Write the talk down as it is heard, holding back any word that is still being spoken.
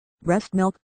Breast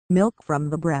milk, milk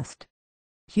from the breast.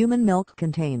 Human milk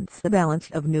contains a balance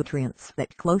of nutrients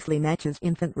that closely matches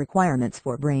infant requirements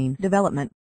for brain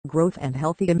development, growth and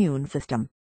healthy immune system.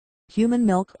 Human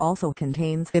milk also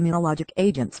contains immunologic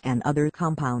agents and other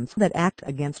compounds that act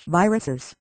against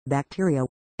viruses, bacteria,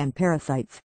 and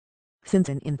parasites. Since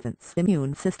an infant's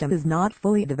immune system is not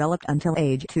fully developed until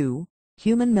age 2,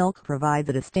 human milk provides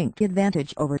a distinct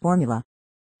advantage over formula.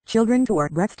 Children who are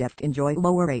breastfed enjoy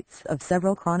lower rates of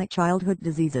several chronic childhood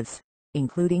diseases,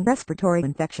 including respiratory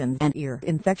infections and ear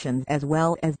infections as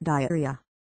well as diarrhea.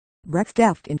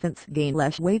 Breastfed infants gain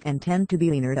less weight and tend to be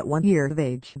leaner at 1 year of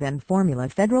age than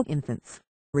formula-fed infants,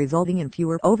 resulting in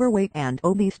fewer overweight and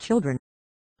obese children.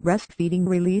 Breastfeeding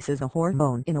releases a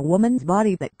hormone in a woman's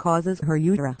body that causes her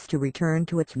uterus to return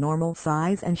to its normal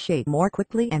size and shape more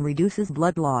quickly and reduces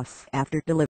blood loss after delivery.